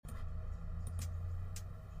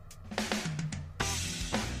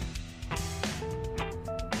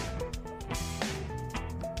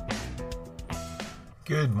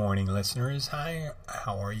Good morning, listeners. Hi,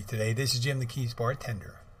 how are you today? This is Jim the Keys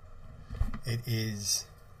bartender. It is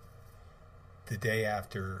the day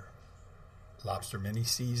after lobster mini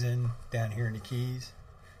season down here in the Keys.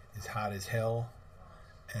 It's hot as hell,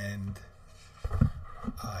 and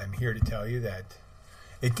I'm here to tell you that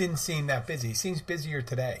it didn't seem that busy. It seems busier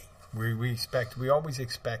today. We always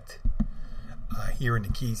expect here in the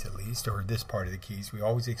Keys, at least, or this part of the Keys, we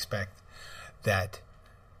always expect that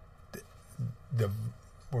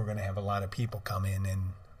we're going to have a lot of people come in,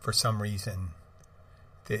 and for some reason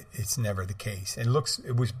it's never the case. It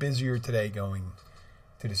was busier today going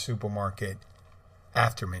to the supermarket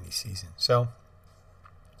after mini season. So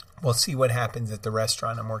we'll see what happens at the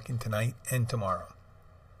restaurant I'm working tonight and tomorrow.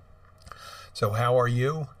 So how are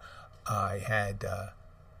you? I had a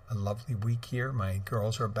lovely week here. My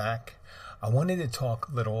girls are back. I wanted to talk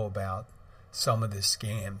a little about some of the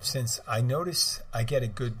scams, since I notice I get a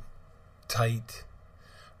good tight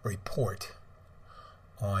report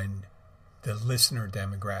on the listener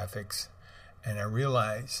demographics, and I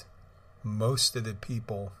realize most of the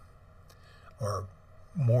people, or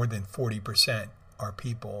more than 40%, are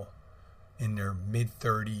people in their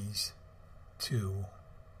mid-30s to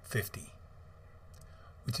 50,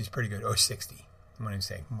 which is pretty good, or 60. When I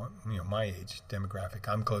say, my age demographic,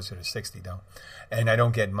 I'm closer to 60 though, and I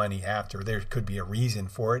don't get money after. There could be a reason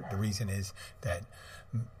for it. The reason is that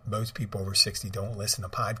most people over 60 don't listen to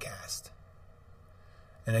podcasts,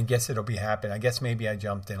 and I guess it'll be happening. I guess maybe I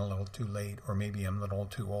jumped in a little too late, or maybe I'm a little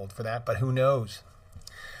too old for that, but who knows?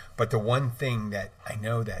 But the one thing that I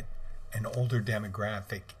know that an older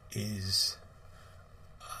demographic is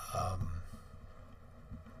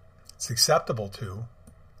susceptible to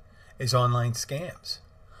is online scams.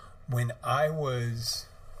 When I was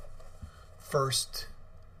first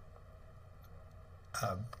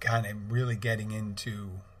kind of really getting into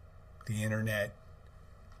the internet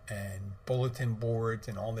and bulletin boards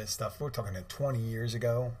and all this stuff, we're talking 22 years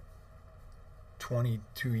ago,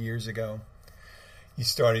 you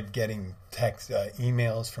started getting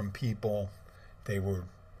emails from people. They were,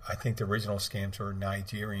 I think the original scams were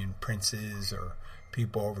Nigerian princes or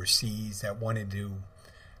people overseas that wanted to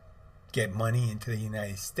get money into the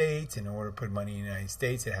United States. In order to put money in the United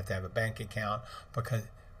States, they have to have a bank account,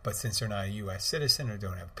 but since they're not a U.S. citizen or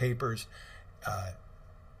don't have papers,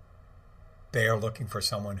 they are looking for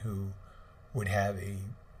someone who would have a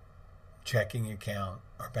checking account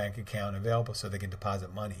or bank account available so they can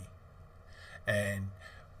deposit money. And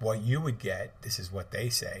what you would get, this is what they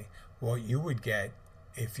say, what you would get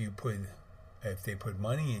if they put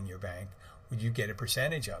money in your bank, would you get a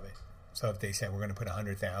percentage of it? So if they say we're going to put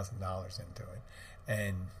 $100,000 into it,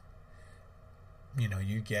 and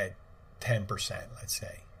you get 10%, let's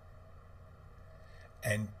say,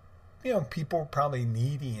 and people were probably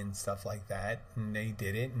needy and stuff like that, and they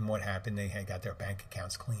did it, and what happened? They had got their bank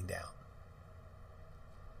accounts cleaned out.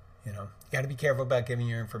 You got to be careful about giving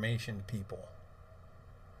your information to people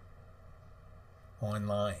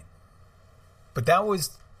online. But that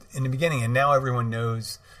was in the beginning, and now everyone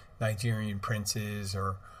knows Nigerian princes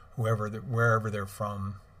or wherever they're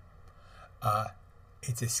from.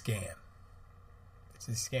 It's a scam. It's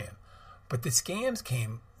a scam. But the scams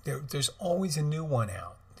came. There's always a new one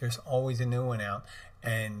out.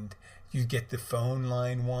 And you get the phone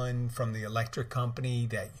line one from the electric company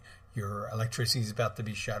that your electricity is about to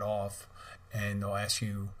be shut off, and they'll ask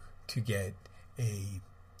you to get a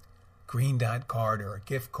Green Dot card or a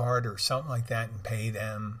gift card or something like that and pay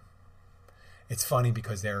them. It's funny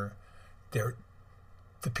because they're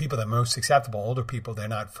the people that are most acceptable, older people, they're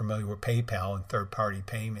not familiar with PayPal and third-party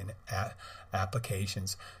payment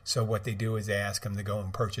applications. So what they do is they ask them to go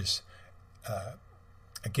and purchase a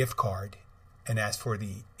gift card and ask for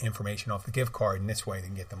the information off the gift card, and this way they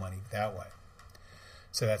can get the money that way.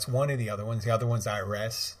 So that's one of the other ones. The other one's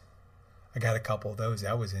IRS. I got a couple of those.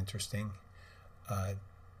 That was interesting. I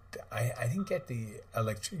didn't get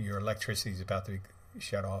your electricity is about to be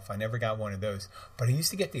shut off. I never got one of those. But I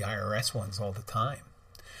used to get the IRS ones all the time.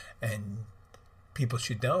 And people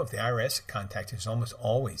should know if the IRS contact is almost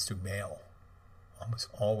always through mail. Almost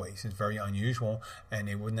always. It's very unusual. And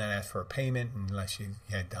they would not ask for a payment unless you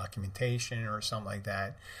had documentation or something like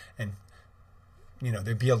that. And,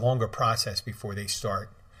 there'd be a longer process before they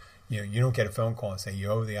start. You don't get a phone call and say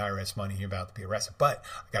you owe the IRS money, you're about to be arrested. But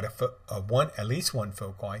I got at least one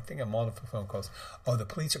phone call. I think multiple phone calls. Oh, the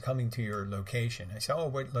police are coming to your location. I said, oh,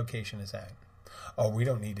 what location is that? Oh, we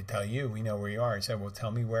don't need to tell you. We know where you are. I said, well,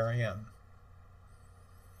 tell me where I am.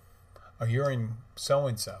 Oh, you're in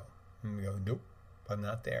so-and-so. And we go, nope, I'm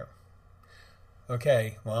not there.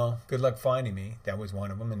 Okay, well, good luck finding me. That was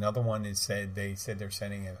one of them. Another one they said they're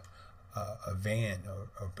sending a van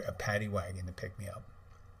or a paddy wagon to pick me up.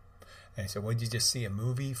 And I said, "What, did you just see a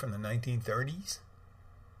movie from the 1930s?"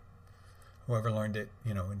 Whoever learned it,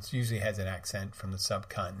 it usually has an accent from the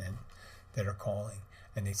subcontinent that are calling.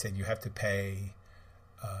 And they said, "You have to pay,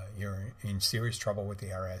 you're in serious trouble with the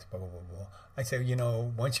IRS, blah, blah, blah, blah." I said,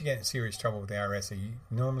 once you get in serious trouble with the IRS,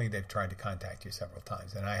 normally they've tried to contact you several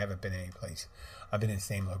times. And I haven't been any place. I've been in the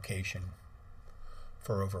same location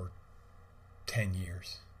for over 10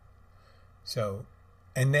 years. So,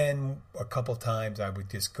 and then a couple times I would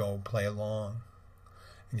just go play along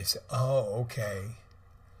and just say, "Oh, okay.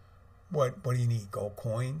 What do you need? Gold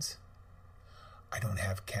coins?" "I don't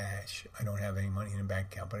have cash. I don't have any money in the bank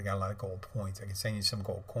account, but I got a lot of gold coins. I can send you some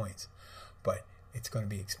gold coins. But it's going to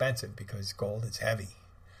be expensive because gold is heavy.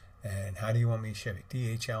 And how do you want me to ship it?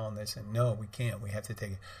 DHL and this?" And no, we can't. We have to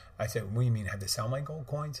take it. I said, "What do you mean, I have to sell my gold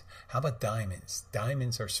coins? How about diamonds?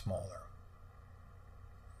 Diamonds are smaller."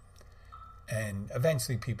 And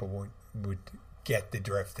eventually people would get the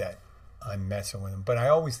drift that I'm messing with them. But I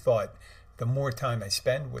always thought the more time I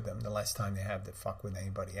spend with them, the less time they have to fuck with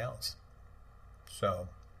anybody else. So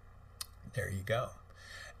there you go.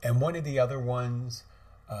 And one of the other ones,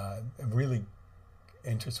 a really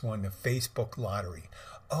interesting one, the Facebook lottery.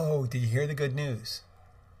 "Oh, did you hear the good news?"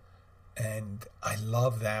 And I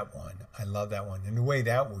love that one. And the way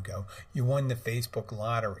that would go, you won the Facebook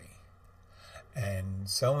lottery. And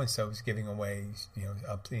so-and-so is giving away,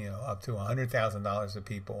 up to $100,000 to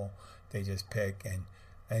people they just pick. And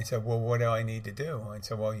I said, "Well, what do I need to do?" And I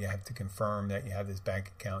said, "Well, you have to confirm that you have this bank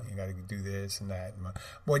account. You got to do this and that." And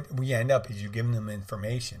what we end up is you're giving them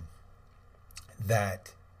information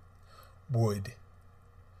that would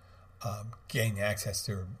gain access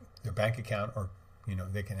to their bank account, or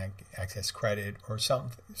they can access credit or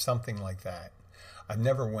something like that. I've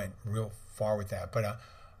never went real far with that, but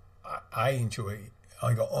I enjoy.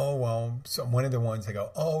 I go, "Oh, well," so one of the ones I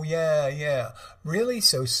go, "Oh, yeah, really,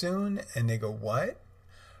 so soon?" And they go, "What?"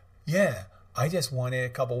 "Yeah, I just won it a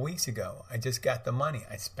couple weeks ago. I just got the money.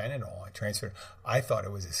 I spent it all. I transferred. I thought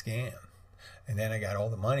it was a scam. And then I got all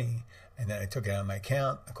the money, and then I took it out of my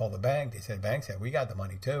account. I called the bank. The bank said, "We got the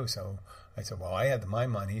money too." So I said, "Well, I had my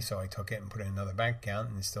money, so I took it and put it in another bank account,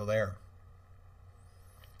 and it's still there."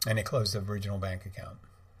 And they closed the original bank account.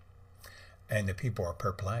 And the people are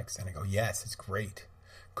perplexed. And I go, "Yes, it's great.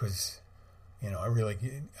 Because, I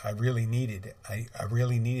really needed it. I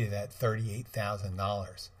really needed that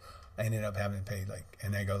 $38,000. I ended up having to pay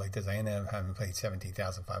and I go like this, I ended up having to pay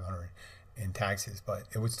 $17,500 in taxes, but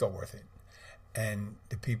it was still worth it." And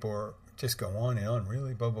the people are just go on and on,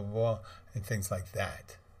 really, blah, blah, blah, and things like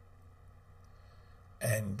that.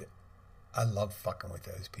 And I love fucking with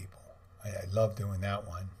those people. I love doing that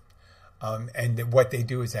one. And what they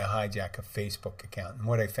do is they hijack a Facebook account. And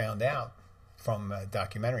what I found out from a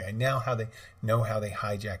documentary, I know how they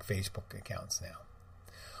hijack Facebook accounts now.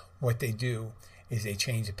 What they do is they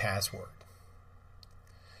change the password.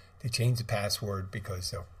 They change the password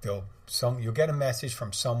because you'll get a message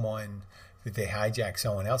from someone that they hijack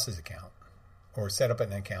someone else's account or set up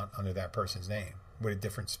an account under that person's name with a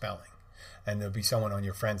different spelling. And there'll be someone on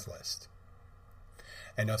your friends list.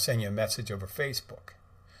 And they'll send you a message over Facebook.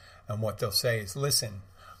 And what they'll say is, "Listen,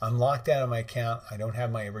 I'm locked out of my account. I don't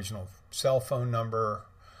have my original cell phone number.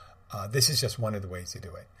 This is just one of the ways to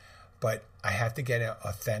do it. But I have to get an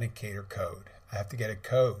authenticator code. I have to get a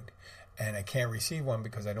code. And I can't receive one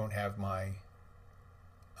because I don't have my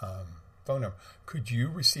phone number. Could you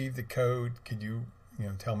receive the code? Could you,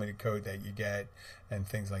 tell me the code that you get?" And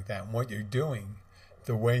things like that. And what you're doing,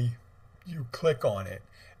 the way you click on it,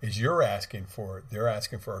 is they're asking for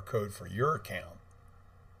a code for your account.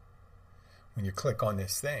 When you click on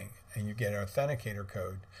this thing and you get an authenticator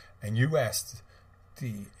code, and you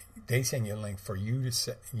they send you a link for you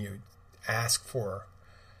to ask for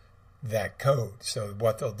that code. So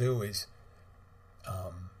what they'll do is,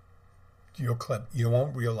 you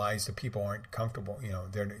won't realize that people aren't comfortable.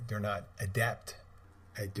 They're not adept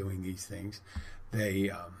at doing these things.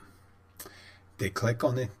 They click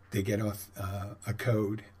on it, they get a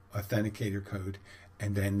code, authenticator code,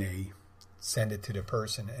 and then they send it to the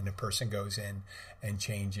person, and the person goes in and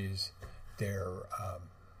changes their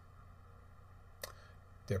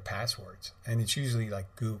passwords. And it's usually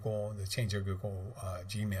like Google. They change their Google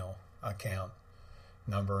Gmail account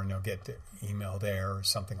number, and they'll get the email there or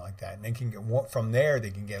something like that. And they can get from there. They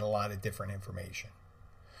can get a lot of different information.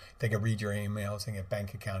 They can read your emails and get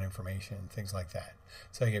bank account information and things like that.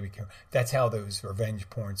 So you got to be careful. That's how those revenge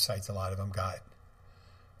porn sites, a lot of them got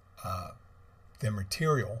their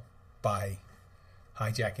material, by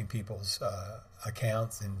hijacking people's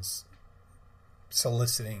accounts and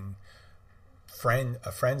soliciting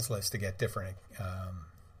friends list to get different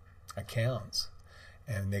accounts,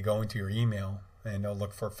 and they go into your email and they'll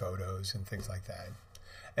look for photos and things like that.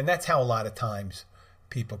 And that's how a lot of times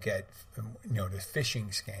people get, the phishing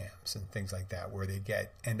scams and things like that, where they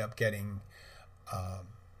end up getting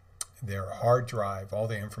their hard drive, all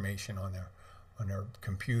the information on their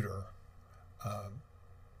computer,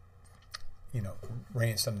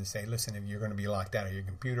 ransom to say, listen, if you're going to be locked out of your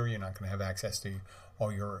computer, you're not going to have access to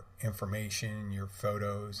all your information, your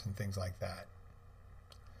photos, and things like that.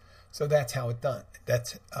 So that's how it's done.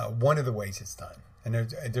 That's one of the ways it's done. And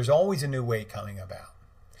there's always a new way coming about.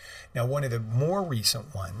 Now, one of the more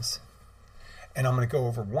recent ones, and I'm going to go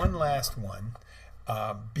over one last one,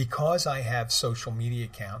 because I have social media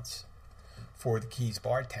accounts for the Keys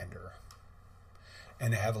Bartender,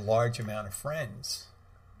 and I have a large amount of friends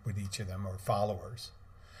with each of them, or followers,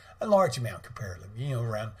 a large amount comparatively,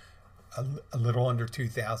 around a little under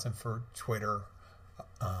 2,000 for Twitter,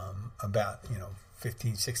 about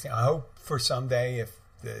 15, 16. I hope for someday, if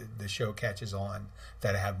the show catches on,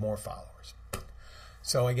 that I have more followers.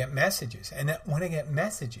 So I get messages, and when I get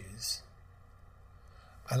messages,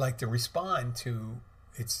 I like to respond to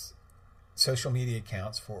its social media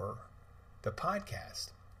accounts for the podcast.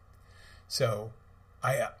 So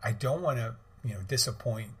I don't want to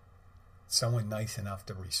disappoint someone nice enough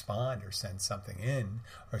to respond or send something in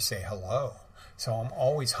or say hello. So I'm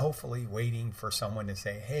always hopefully waiting for someone to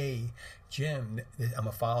say, hey, Jim, I'm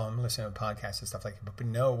a follower, I'm listening to podcasts and stuff like that. But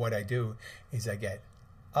no, what I do is I get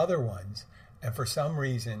other ones, and for some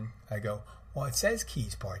reason I go, well, it says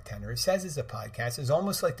Keys Bartender. It says it's a podcast. It's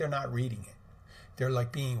almost like they're not reading it. They're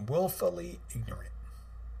like being willfully ignorant.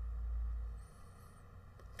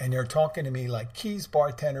 And they're talking to me like Keys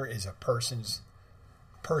Bartender is a person's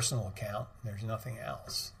personal account. There's nothing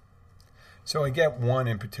else. So I get one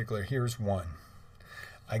in particular. Here's one.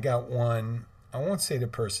 I got one. I won't say the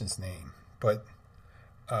person's name, but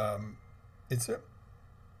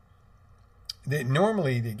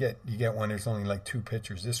normally you get one. There's only like 2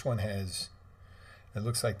 pictures. This one has. It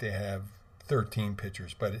looks like they have 13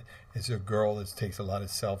 pictures, but it's a girl that takes a lot of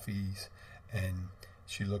selfies, and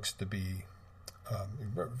she looks to be a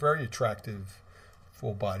very attractive,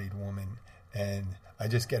 full-bodied woman. And I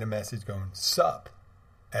just get a message going, sup,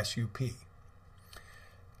 S-U-P.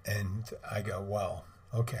 And I go, well,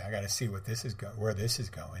 okay, I got to see where this is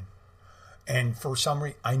going. And for some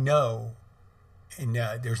reason, I know, and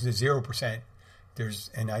there's the 0%,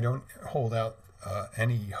 and I don't hold out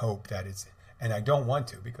any hope that it's, and I don't want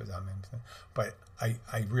to because but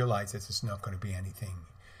I realize that there's not going to be anything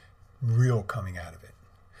real coming out of it.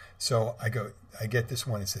 So I get this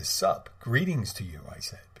one that says, sup, greetings to you, I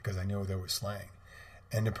said, because I know there was slang.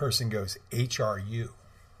 And the person goes, HRU.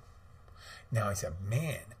 Now I said,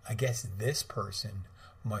 man, I guess this person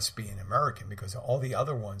must be an American because all the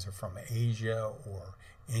other ones are from Asia or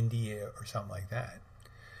India or something like that.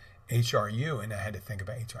 HRU, and I had to think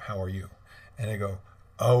about HR, how are you? And I go,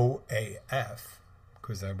 OAF,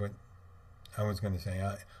 because I was going to say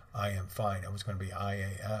I am fine. I was going to be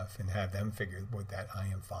IAF and have them figure with that I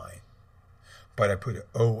am fine. But I put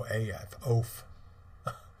OAF, OAF.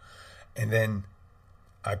 And then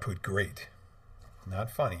I put great.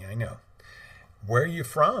 Not funny, I know. Where are you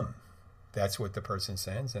from? That's what the person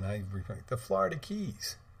sends. And I reply, the Florida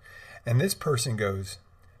Keys. And this person goes,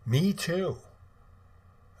 me too.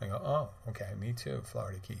 I go, oh, okay, me too,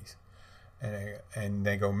 Florida Keys. And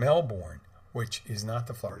they go, Melbourne, which is not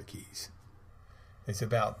the Florida Keys. It's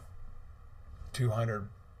about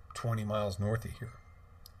 220 miles north of here.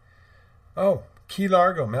 Oh, Key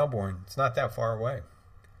Largo, Melbourne. It's not that far away.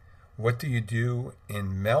 What do you do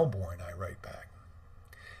in Melbourne? I write back.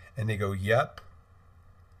 And they go, yep.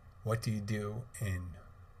 What do you do in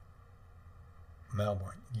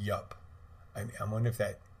Melbourne? Yup. I wonder if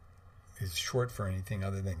that is short for anything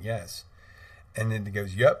other than yes. And then it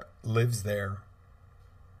goes, yep, lives there.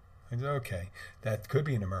 I said, okay, that could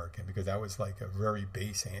be an American because that was like a very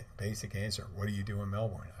basic answer. What do you do in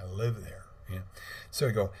Melbourne? I live there. Yeah. So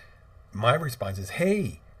I go, my response is,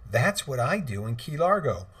 hey, that's what I do in Key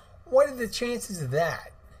Largo. What are the chances of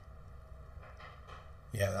that?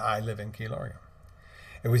 Yeah, I live in Key Largo.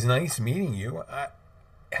 It was nice meeting you.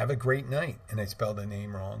 Have a great night. And I spelled the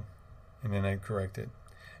name wrong. And then I corrected.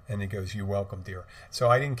 And it goes, you're welcome, dear. So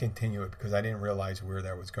I didn't continue it because I didn't realize where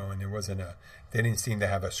that was going. They didn't seem to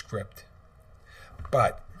have a script.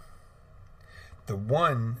 But the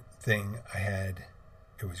one thing I had,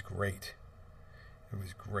 it was great. It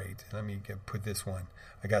was great. Let me put this one.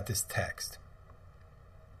 I got this text.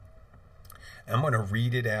 I'm going to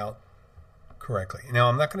read it out correctly. Now,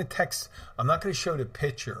 I'm not going to show the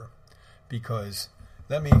picture because,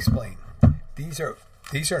 let me explain. these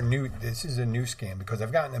are new. This is a new scam because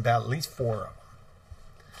I've gotten about at least 4 of them.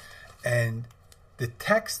 And the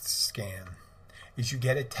text scam is you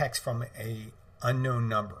get a text from a unknown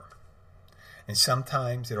number. And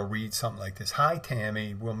sometimes it'll read something like this: "Hi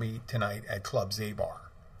Tammy, we'll meet tonight at Club Zabar."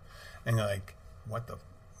 And you're like, what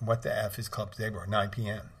the F is Club Zabar? 9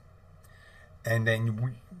 p.m. And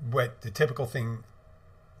then what the typical thing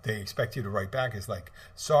they expect you to write back is like,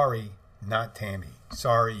 "Sorry, not Tammy.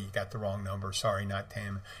 Sorry, you got the wrong number. Sorry, not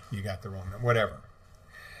Tam. You got the wrong number." Whatever.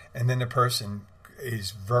 And then the person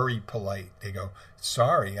is very polite. They go,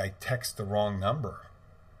 "Sorry, I text the wrong number."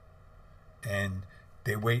 And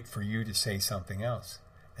they wait for you to say something else.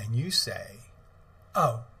 And you say,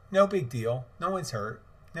 "Oh, no big deal. No one's hurt.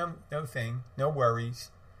 No thing. No worries."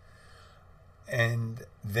 And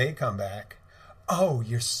they come back, "Oh,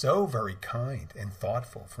 you're so very kind and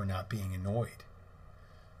thoughtful for not being annoyed."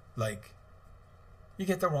 Like, you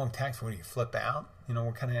get the wrong text. What do you flip out?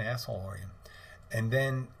 What kind of asshole are you? And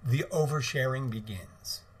then the oversharing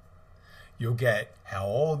begins. You'll get how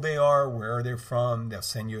old they are, where they're from. They'll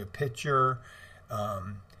send you a picture.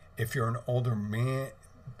 If you're an older man,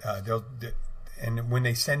 and when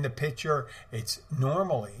they send a picture, it's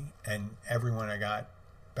normally, and everyone I got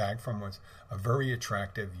back from was a very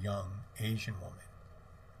attractive young Asian woman.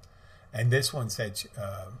 And this one said,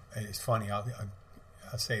 it's funny, I'll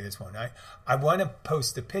say this one. I want to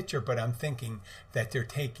post a picture, but I'm thinking that they're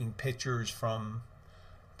taking pictures from,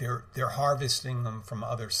 they're harvesting them from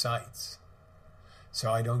other sites.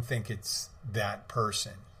 So I don't think it's that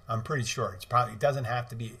person. I'm pretty sure it's probably, doesn't have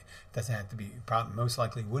to be, probably most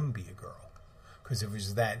likely wouldn't be a girl. Because if it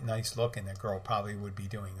was that nice looking, that girl probably would be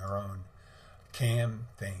doing her own cam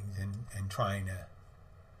things and trying to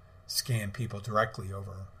scam people directly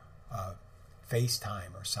over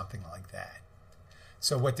FaceTime or something like that.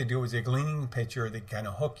 So what they do is they're gleaning a picture, they kind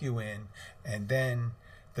of hook you in, and then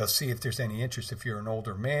they'll see if there's any interest. If you're an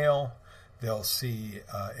older male, they'll see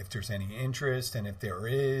if there's any interest, and if there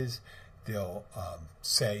is, they'll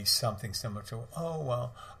say something similar to, "Oh,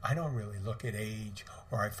 well, I don't really look at age,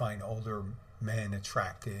 or I find older men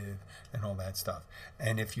attractive," and all that stuff.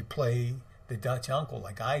 And if you play the Dutch uncle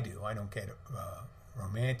like I do, I don't get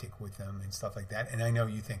romantic with them and stuff like that. And I know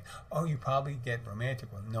you think, "Oh, you probably get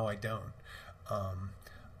romantic with them." No, I don't.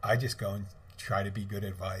 I just go and try to be good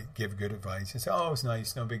advice, give good advice, and say, "Oh, it's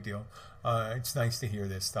nice, no big deal. It's nice to hear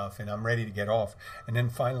this stuff," and I'm ready to get off. And then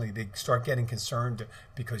finally, they start getting concerned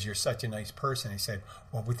because you're such a nice person. They said,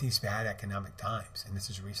 "Well, with these bad economic times," and this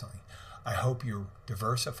is recently, "I hope you're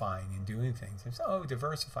diversifying and doing things." I say, "Oh,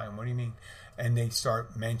 diversifying? What do you mean?" And they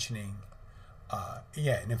start mentioning,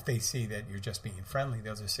 and if they see that you're just being friendly,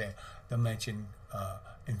 they'll mention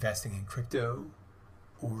investing in crypto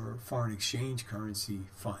or foreign exchange currency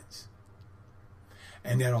funds.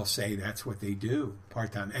 And then I'll say that's what they do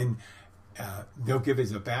part-time. And they'll give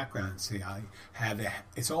us a background, say,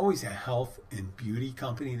 it's always a health and beauty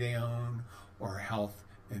company they own, or a health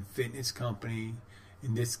and fitness company.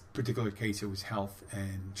 In this particular case, it was health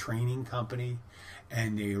and training company.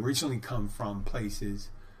 And they originally come from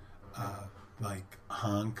places like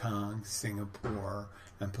Hong Kong, Singapore,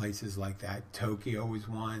 and places like that. Tokyo is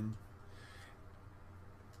one.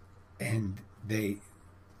 And they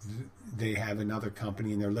have another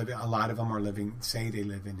company, and they're living. A lot of them are living. Say they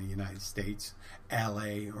live in the United States,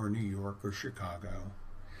 L.A. or New York or Chicago.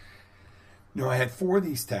 I had 4 of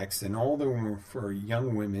these texts, and all of them were for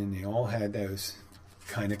young women. They all had those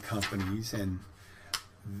kind of companies, and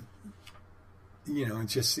it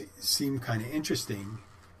just seemed kind of interesting.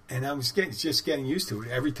 And I was just getting used to it.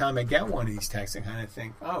 Every time I get one of these texts, I kind of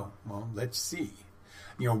think, "Oh, well, let's see."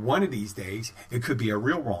 One of these days, it could be a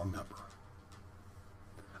real wrong number.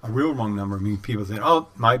 A real wrong number means people say, "Oh,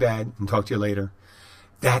 my bad, and talk to you later."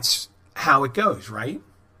 That's how it goes, right?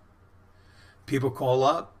 People call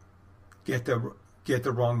up, get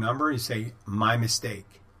the wrong number, and say, "My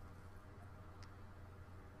mistake."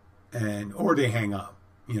 Or they hang up.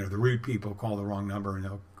 The rude people call the wrong number, and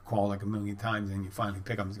they'll call like a million times, and you finally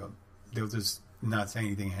pick up and go, they'll just not say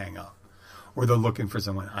anything and hang up. Or they're looking for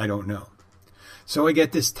someone. I don't know. So I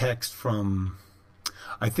get this text from,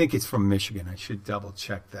 I think it's from Michigan. I should double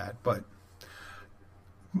check that. But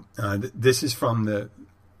this is from the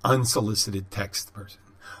unsolicited text person.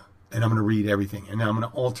 And I'm going to read everything. And I'm going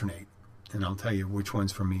to alternate. And I'll tell you which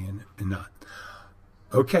one's from me and not.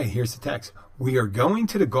 Okay, here's the text. "We are going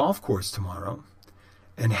to the golf course tomorrow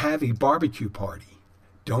and have a barbecue party.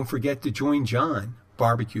 Don't forget to join John.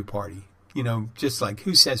 Barbecue party." Just like,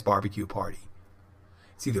 who says barbecue party?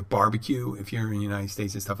 It's either barbecue if you're in the United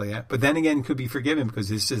States and stuff like that. But then again, it could be forgiven because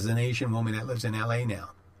this is an Asian woman that lives in L.A.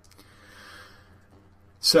 now.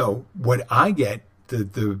 So what I get,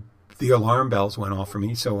 the alarm bells went off for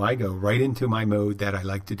me, so I go right into my mode that I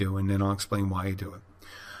like to do, and then I'll explain why I do it.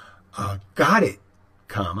 Got it,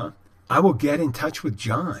 comma. I will get in touch with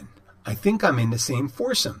John. I think I'm in the same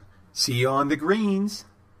foursome. See you on the greens.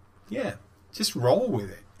 Yeah, just roll with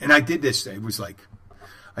it. And I did this.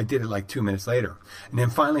 I did it like 2 minutes later. And then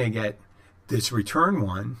finally I get this return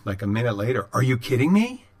one, like a minute later. Are you kidding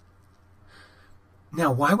me?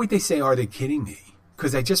 Now, why would they say, are they kidding me?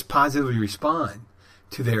 Because I just positively respond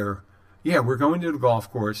to their, yeah, we're going to the golf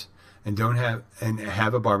course and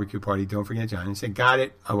have a barbecue party. Don't forget John. And say, got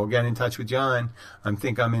it. I will get in touch with John. I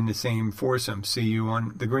think I'm in the same foursome. See you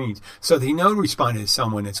on the greens. So they know to respond to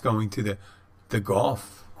someone that's going to the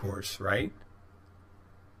golf course, right?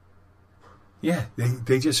 Yeah,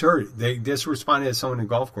 they just heard it. They just responded to someone at the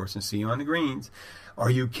golf course and see you on the greens. Are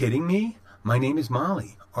you kidding me? My name is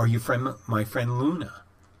Molly. Are you my friend Luna?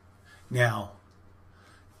 Now,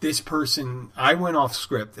 this person, I went off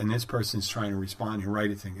script, and this person's trying to respond and write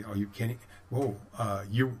it thinking, are you kidding? Whoa,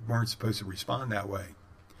 you weren't supposed to respond that way.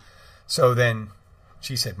 So then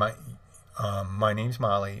she said, my name's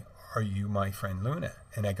Molly. Are you my friend Luna?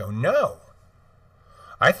 And I go, no.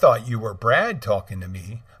 I thought you were Brad talking to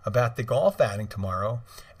me about the golf outing tomorrow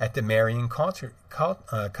at the Marion Country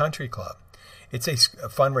Club. It's a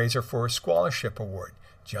fundraiser for a scholarship award.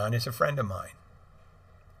 John is a friend of mine.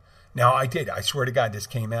 Now, I swear to God, this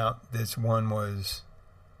came out. This one was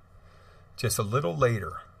just a little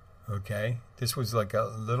later, okay? This was like a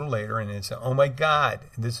little later, and it's, oh my God,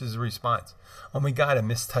 this is the response. Oh my God, a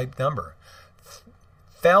mistyped number.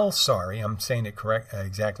 Fell sorry, I'm saying it correct,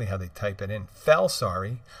 exactly how they type it in. Fell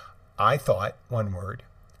sorry, I thought, one word,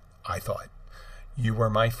 I thought, you were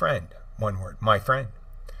my friend, one word, my friend.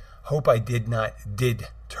 Hope I did not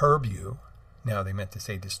disturb you. Now they meant to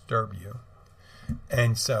say disturb you.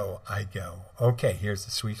 And so I go, okay, here's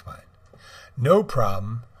the sweet spot. No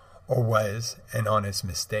problem, or was an honest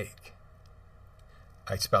mistake.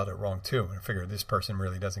 I spelled it wrong too. And I figure this person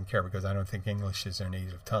really doesn't care because I don't think English is their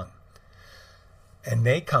native tongue. And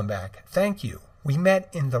they come back, thank you. We met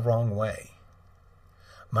in the wrong way.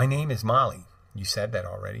 My name is Molly. You said that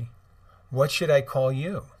already. What should I call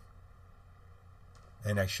you?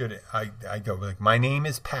 And I go like, my name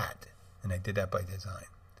is Pat. And I did that by design.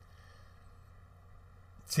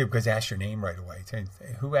 See, because ask your name right away.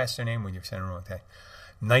 Who asks their name when you're sending the wrong text?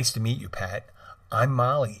 Nice to meet you, Pat. I'm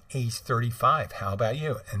Molly, age 35. How about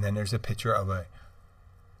you? And then there's a picture of a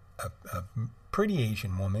pretty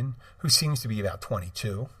Asian woman who seems to be about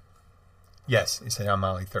 22. Yes, it said I'm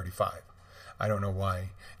Molly, 35. I don't know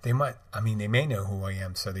why. They may know who I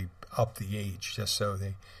am, so they up the age just so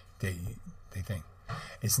they think.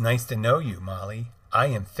 It's nice to know you, Molly. I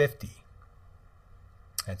am 50.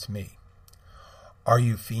 That's me. Are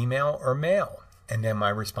you female or male? And then my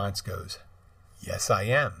response goes, yes, I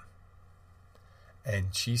am.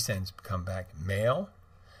 And she come back, male.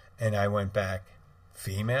 And I went back,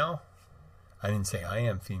 female. I didn't say I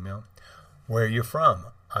am female. Where are you from?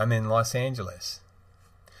 I'm in Los Angeles.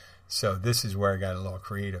 So this is where I got a little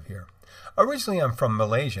creative here. Originally, I'm from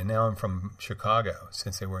Malaysia. Now I'm from Chicago.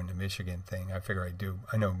 Since they were in the Michigan thing, I figure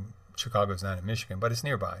I know Chicago's not in Michigan, but it's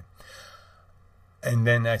nearby. And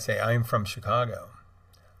then I say, I am from Chicago.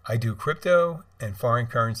 I do crypto and foreign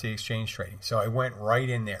currency exchange trading. So I went right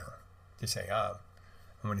in there to say, I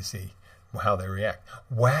want to see how they react.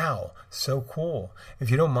 Wow, so cool.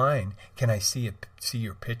 If you don't mind, can I see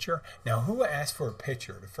your picture? Now, who asked for a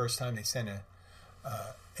picture the first time they sent a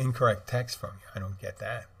incorrect text from you? I don't get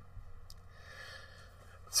that.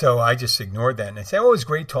 So I just ignored that and I said, oh, it was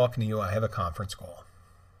great talking to you. I have a conference call.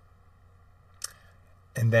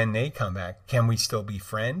 And then they come back, can we still be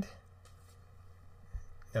friend?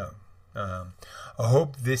 No. I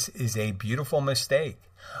hope this is a beautiful mistake.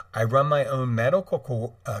 I run my own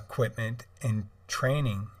medical equipment and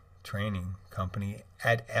training company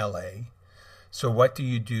at LA. So what do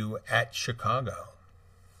you do at Chicago?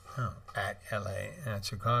 Oh, at LA, at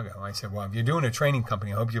Chicago. I said, well, if you're doing a training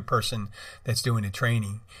company, I hope your person that's doing the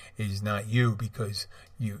training is not you because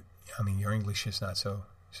your English is not so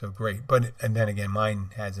great. And then again, mine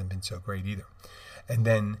hasn't been so great either. And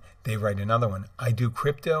then they write another one. I do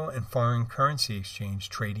crypto and foreign currency exchange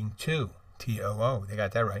trading too. TOO. They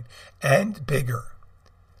got that right. And bigger.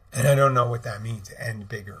 And I don't know what that means. And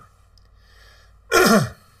bigger.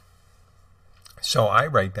 So I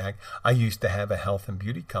write back, I used to have a health and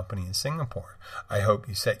beauty company in Singapore. I hope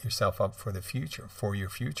you set yourself up for your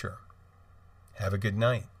future. Have a good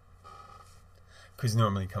night. Because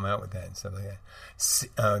normally come out with that and stuff like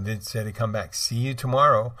that. They said they come back. See you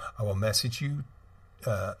tomorrow. I will message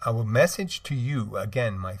to you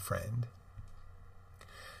again, my friend.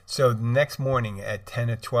 So the next morning at 10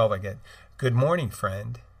 or 12, I get, "Good morning,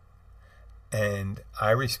 friend." And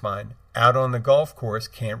I respond, "Out on the golf course,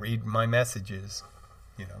 can't read my messages."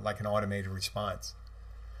 Like an automated response.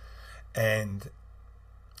 And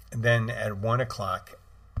then at 1 o'clock,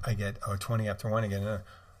 I get, 20 after 1 again.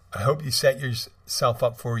 "I hope you set yourself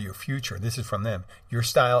up for your future." This is from them. "Your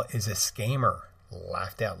style is a scammer."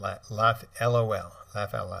 Laughed out loud. LOL.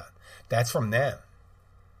 Laugh out loud. That's from them.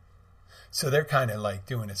 So they're kind of like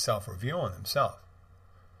doing a self-review on themselves.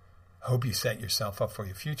 "Hope you set yourself up for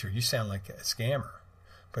your future. You sound like a scammer."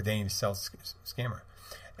 But they ain't a scammer.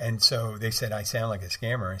 And so they said, "I sound like a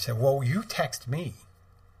scammer." I said, "Well, you text me.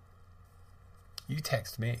 You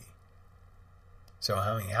text me. So,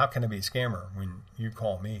 how can I be a scammer when you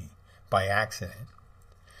call me by accident?"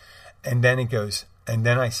 And then it goes, and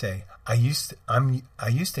then I say, I used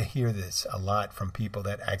to hear this a lot from people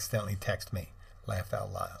that accidentally text me." Laugh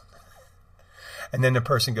out loud. And then the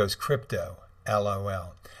person goes, "Crypto,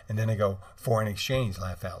 LOL." And then I go, "Foreign exchange,"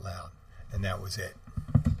 laugh out loud. And that was it.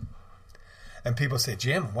 And people say,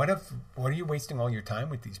 "Jim, what are you wasting all your time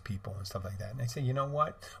with these people?" and stuff like that. And I say, you know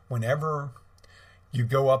what? Whenever you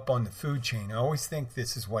go up on the food chain, I always think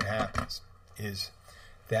this is what happens, is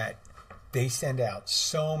that they send out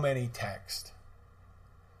so many texts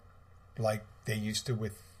like they used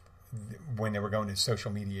to when they were going to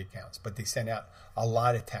social media accounts, but they send out a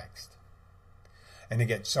lot of text. And they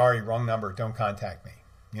get, "Sorry, wrong number, don't contact me."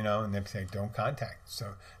 And they say, "Don't contact."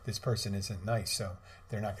 So this person isn't nice, so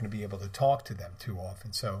they're not going to be able to talk to them too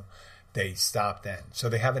often. So they stop then. So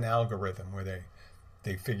they have an algorithm where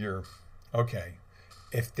they figure, okay,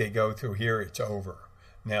 if they go through here, it's over.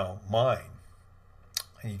 Now, mine,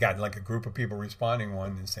 you got like a group of people responding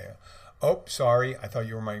one and say, "Oh, sorry, I thought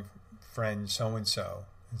you were my friend so-and-so,"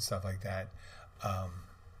 and stuff like that.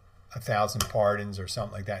 1,000 pardons or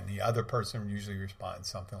something like that. And the other person usually responds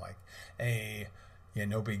something like, "Hey, yeah,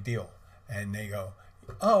 no big deal." And they go,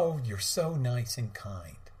 "Oh, you're so nice and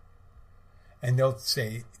kind." And they'll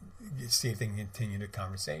see if they can continue the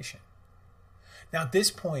conversation. Now, at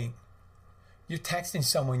this point, you're texting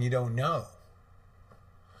someone you don't know.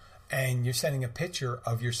 And you're sending a picture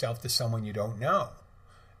of yourself to someone you don't know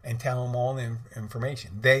and tell them all the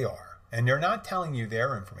information. They are. And they're not telling you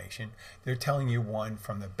their information. They're telling you one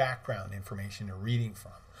from the background information they're reading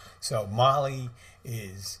from. So Molly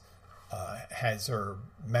has her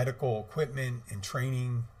medical equipment and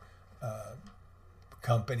training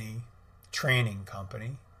company, TRANING,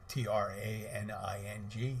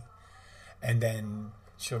 and then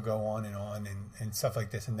she'll go on and stuff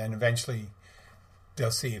like this, and then eventually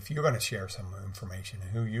they'll see if you're going to share some information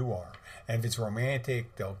and who you are, and if it's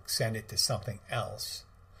romantic, they'll send it to something else,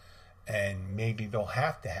 and maybe they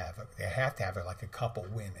have to have it like a couple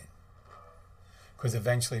women. Because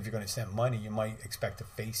eventually, if you're going to send money, you might expect a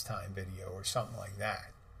FaceTime video or something like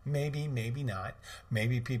that. Maybe, maybe not.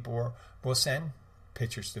 Maybe people will send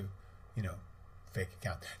pictures to, fake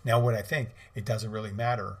accounts. Now, what I think, it doesn't really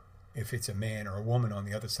matter if it's a man or a woman on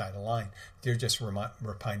the other side of the line. They're just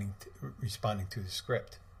responding to the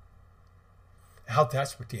script. How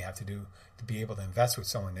desperate do you have to do to be able to invest with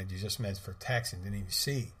someone that you just met for text and didn't even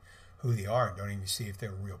see who they are and don't even see if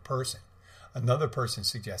they're a real person? Another person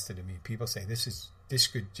suggested to me, people say this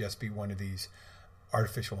could just be one of these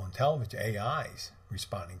artificial intelligence AIs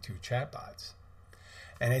responding to chatbots.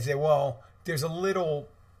 And I say, well, there's a little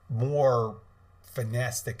more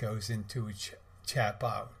finesse that goes into a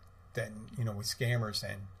chatbot than, with scammers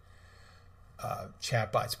and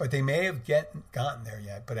chatbots. But they may have gotten there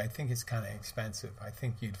yet, but I think it's kind of expensive. I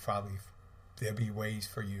think there'd be ways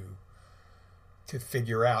for you to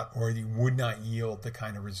figure out, or you would not yield the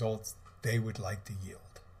kind of results they would like to yield.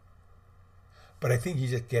 But I think you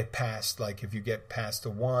just get past, like if you get past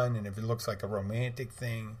the one, and if it looks like a romantic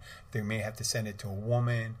thing, they may have to send it to a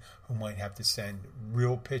woman who might have to send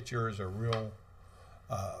real pictures or real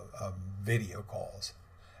video calls.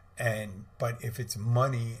 But if it's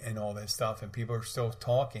money and all this stuff and people are still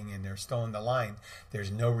talking and they're still on the line,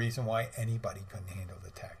 there's no reason why anybody couldn't handle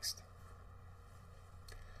the text.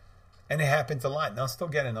 And it happens a lot. And I'll still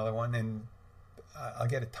get another one, and I'll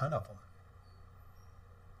get a ton of them.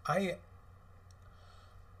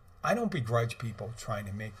 I don't begrudge people trying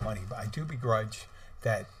to make money, but I do begrudge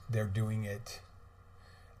that they're doing it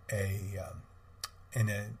in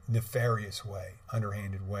a nefarious way,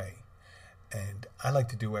 underhanded way. And I like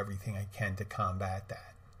to do everything I can to combat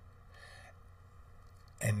that.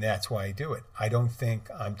 And that's why I do it. I don't think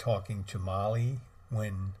I'm talking to Molly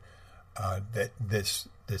when this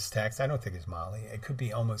text. I don't think it's Molly. It could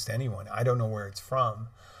be almost anyone. I don't know where it's from,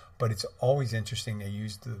 but it's always interesting they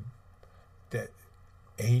use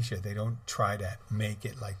Asia, they don't try to make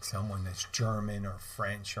it like someone that's German or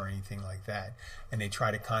French or anything like that. And they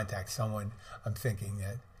try to contact someone. I'm thinking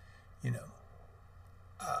that,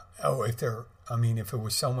 if it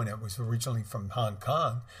was someone that was originally from Hong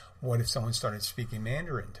Kong, what if someone started speaking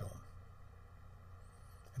Mandarin to them?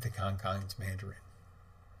 I think Hong Kong's Mandarin.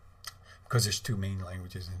 Because there's two main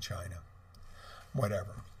languages in China.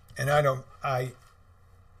 Whatever. And I don't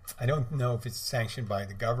know if it's sanctioned by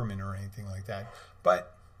the government or anything like that,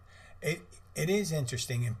 but it is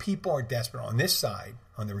interesting, and people are desperate. On this side,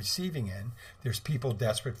 on the receiving end, there's people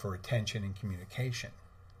desperate for attention and communication.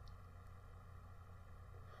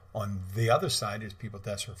 On the other side, there's people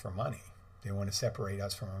desperate for money. They want to separate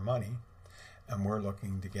us from our money, and we're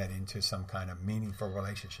looking to get into some kind of meaningful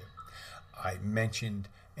relationship. I mentioned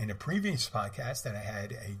in a previous podcast that I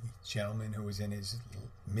had a gentleman who was in his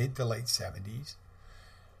mid to late 70s,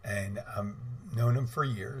 and I've known him for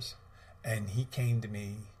years, and he came to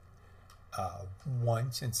me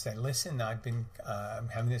once and said, listen, I've been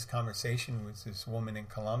having this conversation with this woman in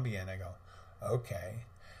Colombia, and I go, okay,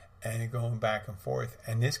 and going back and forth,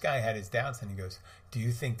 and this guy had his doubts, and he goes, do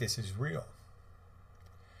you think this is real?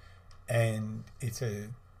 And it's a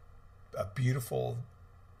beautiful,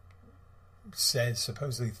 says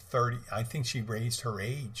supposedly 30, I think she raised her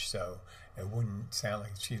age, so it wouldn't sound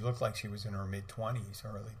like, she looked like she was in her mid-20s,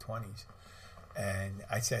 early 20s. And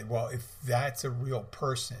I said, well, if that's a real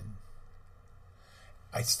person,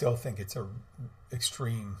 I still think it's a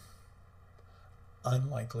extreme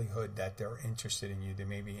unlikelihood that they're interested in you. They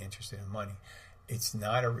may be interested in money. It's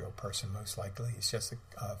not a real person, most likely. It's just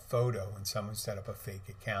a photo, and someone set up a fake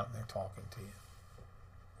account and they're talking to you.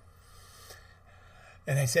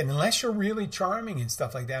 And I said, unless you're really charming and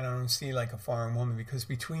stuff like that, I don't see like a foreign woman, because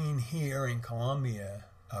between here and Colombia,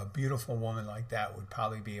 a beautiful woman like that would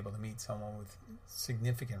probably be able to meet someone with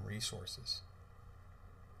significant resources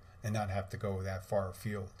and not have to go that far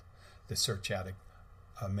afield to search out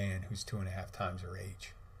a man who's 2.5 times her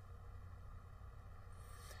age.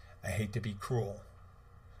 I hate to be cruel.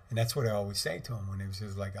 And that's what I always say to him when he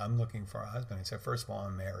was like, I'm looking for a husband. I said, first of all,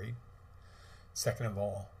 I'm married. Second of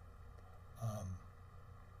all,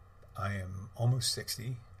 I am almost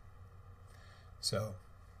 60. So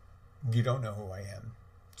you don't know who I am.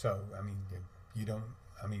 So, I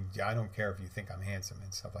don't care if you think I'm handsome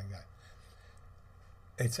and stuff like that.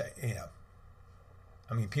 It's,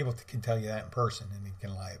 people can tell you that in person and they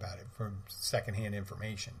can lie about it from secondhand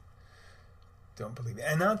information. Don't believe it.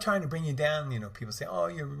 And I'm trying to bring you down. People say, oh,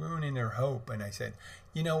 you're ruining their hope. And I said,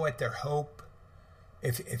 you know what? Their hope,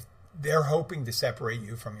 if they're hoping to separate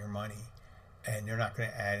you from your money and they're not going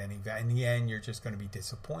to add any value, in the end, you're just going to be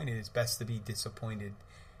disappointed. It's best to be disappointed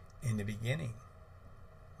in the beginning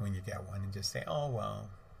when you get one and just say, oh, well,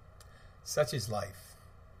 such is life.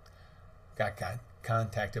 Got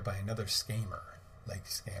contacted by another scammer, like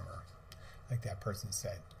that person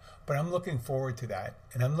said. But I'm looking forward to that,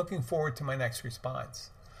 and I'm looking forward to my next response.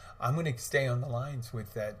 I'm going to stay on the lines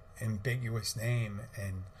with that ambiguous name,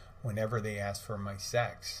 and whenever they ask for my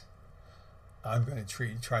sex, I'm going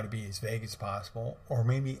to try to be as vague as possible, or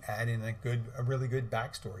maybe add in a really good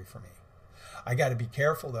backstory for me. I got to be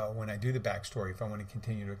careful, though, when I do the backstory, if I want to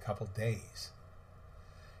continue to a couple days,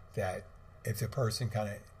 that if the person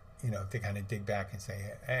if they kind of dig back and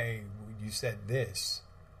say, hey, you said this.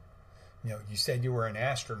 You said you were an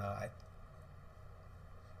astronaut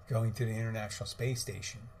going to the International Space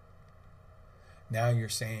Station. Now you're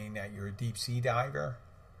saying that you're a deep sea diver?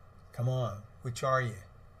 Come on, which are you?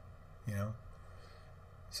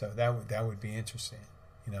 So that would be interesting.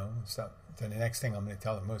 So the next thing I'm going to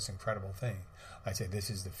tell the most incredible thing. I say, this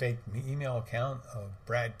is the fake email account of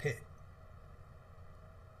Brad Pitt.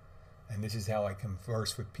 And this is how I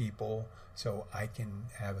converse with people, so I can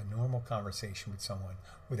have a normal conversation with someone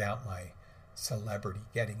without my celebrity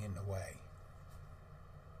getting in the way.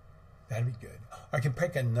 That'd be good. I can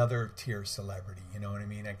pick another tier celebrity, you know what I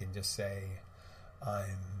mean? I can just say,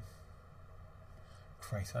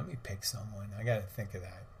 Christ, let me pick someone. I got to think of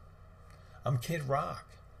that. I'm Kid Rock.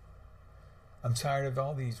 I'm tired of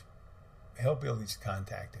all these hillbillies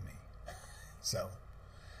contacting me. So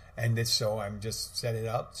I'm just set it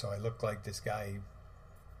up so I look like this guy,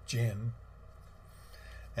 Jim.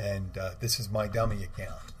 And this is my dummy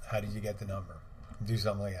account. How did you get the number? Do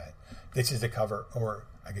something like that. This is the cover, or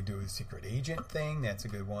I could do a secret agent thing. That's a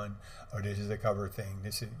good one. Or this is the cover thing.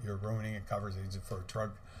 You're ruining a cover agent for a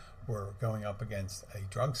drug. We're going up against a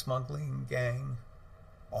drug smuggling gang,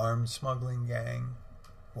 arms smuggling gang,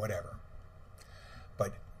 whatever.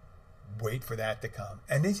 But wait for that to come.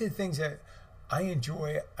 And these are things that I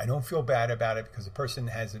enjoy. I don't feel bad about it because the person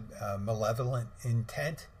has a malevolent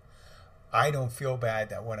intent. I don't feel bad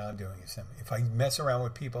that what I'm doing is something. If I mess around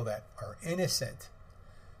with people that are innocent,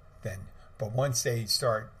 then, but once they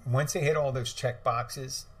hit all those check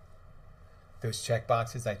boxes I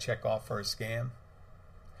check off for a scam,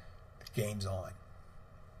 the game's on.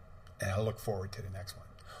 And I look forward to the next one.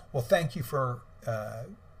 Well, thank you for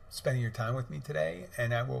spending your time with me today,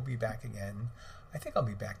 and I will be back again. I think I'll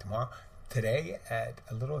be back tomorrow. Today at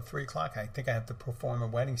a little at 3 o'clock, I think I have to perform a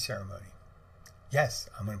wedding ceremony. Yes,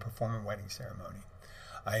 I'm going to perform a wedding ceremony.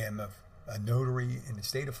 I am a notary in the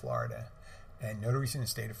state of Florida, and notaries in the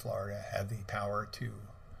state of Florida have the power to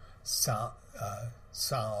solemnize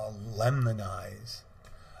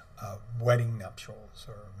wedding nuptials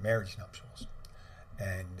or marriage nuptials,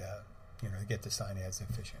 and they get to sign as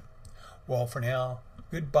officiant. Well, for now,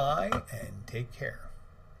 goodbye and take care.